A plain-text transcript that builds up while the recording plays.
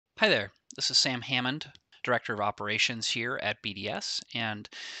Hi there, this is Sam Hammond, Director of Operations here at BDS, and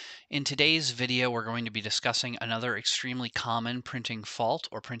in today's video we're going to be discussing another extremely common printing fault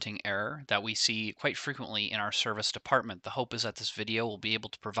or printing error that we see quite frequently in our service department. The hope is that this video will be able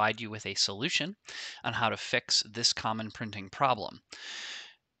to provide you with a solution on how to fix this common printing problem.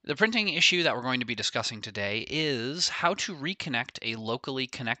 The printing issue that we're going to be discussing today is how to reconnect a locally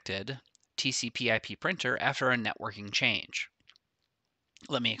connected TCP/IP printer after a networking change.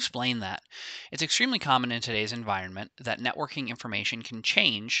 Let me explain that. It's extremely common in today's environment that networking information can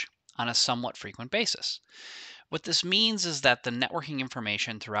change on a somewhat frequent basis. What this means is that the networking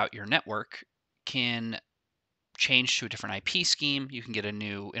information throughout your network can change to a different IP scheme. You can get a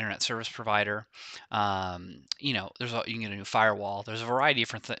new internet service provider. You can get a new firewall. There's a variety of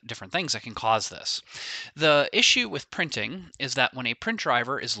different things that can cause this. The issue with printing is that when a print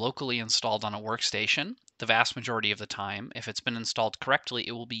driver is locally installed on a workstation, the vast majority of the time, if it's been installed correctly,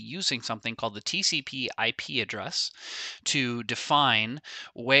 it will be using something called the TCP IP address to define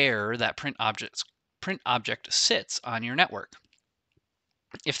where that print object sits on your network.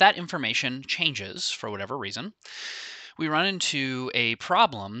 If that information changes for whatever reason, we run into a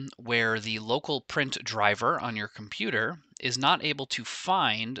problem where the local print driver on your computer is not able to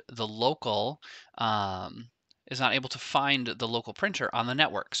find the local printer on the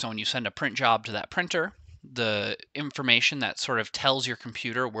network. So when you send a print job to that printer, the information that sort of tells your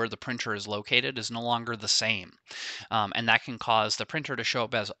computer where the printer is located is no longer the same. And that can cause the printer to show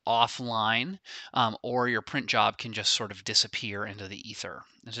up as offline, or your print job can just sort of disappear into the ether.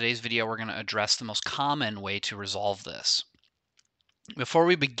 In today's video, we're going to address the most common way to resolve this. Before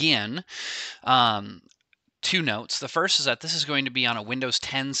we begin, two notes. The first is that this is going to be on a Windows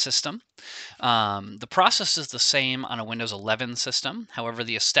 10 system. The process is the same on a Windows 11 system. However,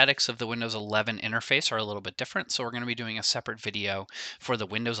 the aesthetics of the Windows 11 interface are a little bit different, so we're going to be doing a separate video for the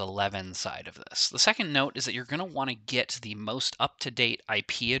Windows 11 side of this. The second note is that you're going to want to get the most up-to-date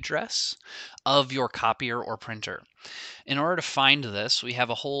IP address of your copier or printer. In order to find this, we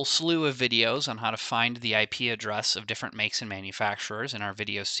have a whole slew of videos on how to find the IP address of different makes and manufacturers in our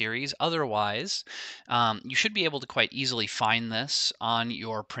video series. Otherwise, you should be able to quite easily find this on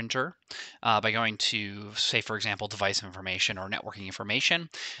your printer by going to, say, for example, device information or networking information.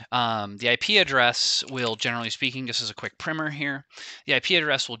 The IP address will, generally speaking, just as a quick primer here, the IP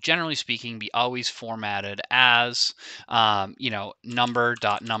address will, generally speaking, be always formatted as,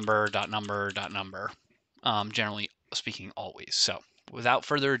 number.number.number.number. Generally speaking, always. So without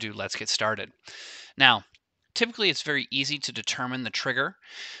further ado, let's get started. Now, typically it's very easy to determine the trigger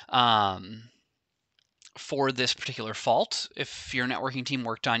for this particular fault. If your networking team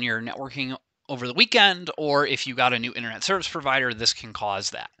worked on your networking over the weekend, or if you got a new internet service provider, this can cause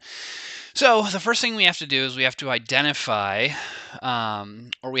that. So the first thing we have to do is we have to identify,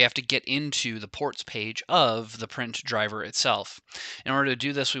 or we have to get into the ports page of the print driver itself. In order to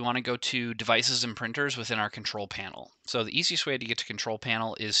do this, we want to go to devices and printers within our control panel. So the easiest way to get to control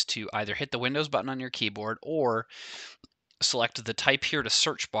panel is to either hit the Windows button on your keyboard or select the type here to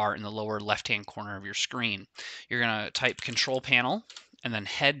search bar in the lower left-hand corner of your screen. You're going to type control panel and then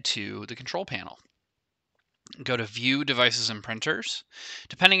head to the control panel. Go to View Devices and Printers.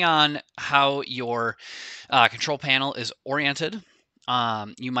 Depending on how your control panel is oriented,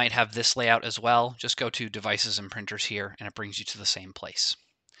 you might have this layout as well. Just go to Devices and Printers here, and it brings you to the same place.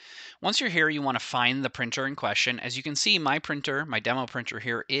 Once you're here, you want to find the printer in question. As you can see, my printer, my demo printer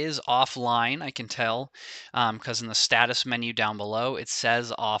here, is offline. I can tell because in the status menu down below, it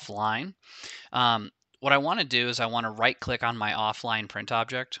says offline. What I want to do is I want to right click on my offline print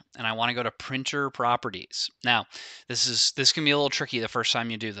object and I want to go to printer properties. Now, this can be a little tricky the first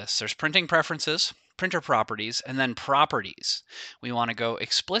time you do this. There's printing preferences, printer properties, and then properties. We want to go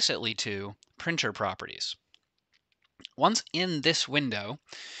explicitly to printer properties. Once in this window,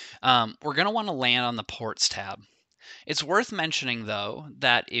 we're going to want to land on the ports tab. It's worth mentioning, though,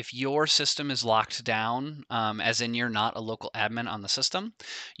 that if your system is locked down, as in you're not a local admin on the system,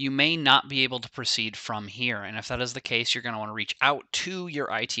 you may not be able to proceed from here. And if that is the case, you're going to want to reach out to your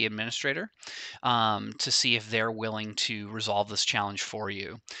IT administrator to see if they're willing to resolve this challenge for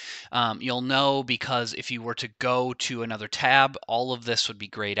you. You'll know because if you were to go to another tab, all of this would be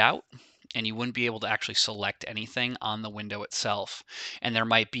grayed out, and you wouldn't be able to actually select anything on the window itself. And there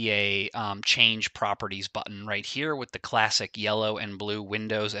might be a change properties button right here with the classic yellow and blue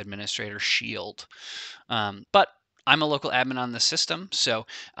Windows Administrator shield. But I'm a local admin on this system, so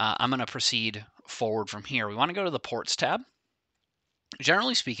I'm going to proceed forward from here. We want to go to the Ports tab.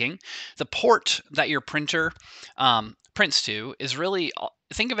 Generally speaking, the port that your printer prints to is really,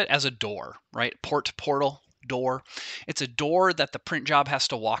 think of it as a door, right? Port portal. door. It's a door that the print job has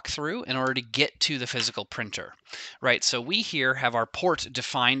to walk through in order to get to the physical printer, right? So we here have our port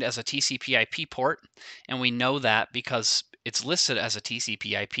defined as a TCP/IP port, and we know that because it's listed as a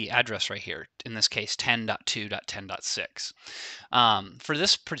TCP/IP address right here, in this case 10.2.10.6. For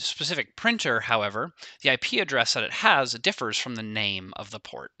this specific printer, however, the IP address that it has differs from the name of the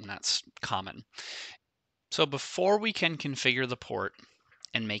port, and that's common. So before we can configure the port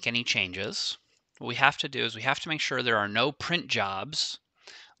and make any changes, what we have to do is we have to make sure there are no print jobs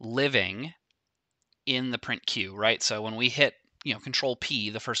living in the print queue, right? So when we hit Control P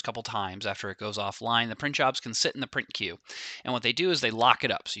the first couple times after it goes offline, the print jobs can sit in the print queue. And what they do is they lock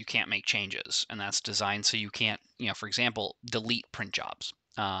it up so you can't make changes. And that's designed so you can't, for example, delete print jobs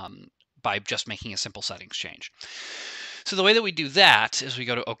by just making a simple settings change. So the way that we do that is we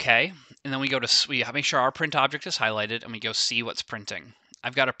go to OK, and then we make sure our print object is highlighted, and we go see what's printing.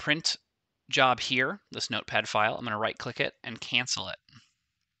 I've got a print job here, this notepad file. I'm going to right click it and cancel it.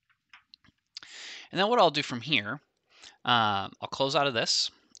 And then what I'll do from here, I'll close out of this,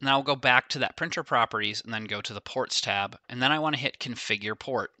 and I'll go back to that printer properties and then go to the ports tab, and then I want to hit configure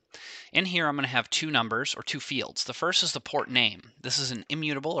port. In here, I'm going to have two numbers or two fields. The first is the port name. This is an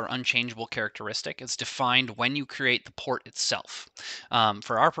immutable or unchangeable characteristic. It's defined when you create the port itself.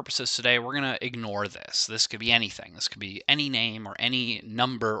 For our purposes today, we're going to ignore this. This could be anything. This could be any name or any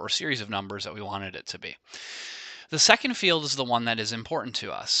number or series of numbers that we wanted it to be. The second field is the one that is important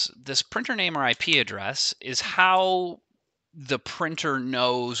to us. This printer name or IP address is how the printer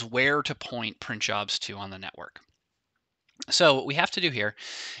knows where to point print jobs to on the network. So what we have to do here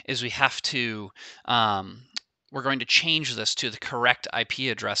is we're going to change this to the correct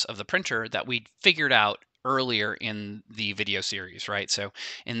IP address of the printer that we figured out earlier in the video series, right? So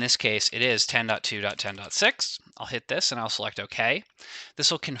in this case, it is 10.2.10.6. I'll hit this and I'll select OK. This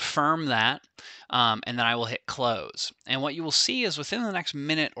will confirm that, and then I will hit close. And what you will see is within the next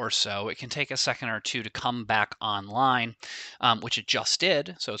minute or so, it can take a second or two to come back online, which it just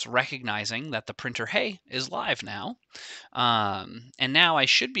did. So it's recognizing that the printer, hey, is live now. And now I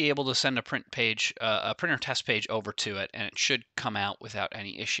should be able to send a printer test page over to it, and it should come out without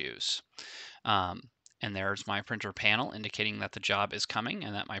any issues. And there's my printer panel indicating that the job is coming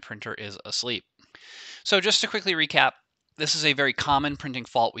and that my printer is asleep. So just to quickly recap, this is a very common printing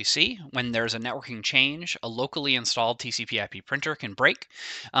fault we see. When there's a networking change, a locally installed TCP/IP printer can break.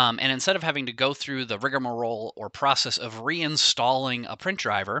 And instead of having to go through the rigmarole or process of reinstalling a print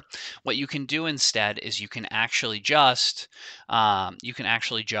driver, what you can do instead is you can actually just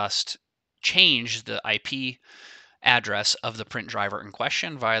change the IP address of the print driver in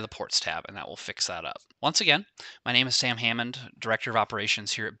question via the ports tab, and that will fix that up. Once again, my name is Sam Hammond, Director of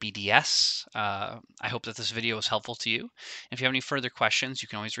Operations here at BDS. I hope that this video was helpful to you. If you have any further questions, you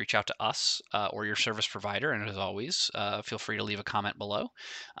can always reach out to us or your service provider, and as always, feel free to leave a comment below,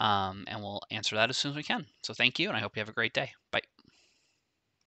 and we'll answer that as soon as we can. So thank you, and I hope you have a great day. Bye.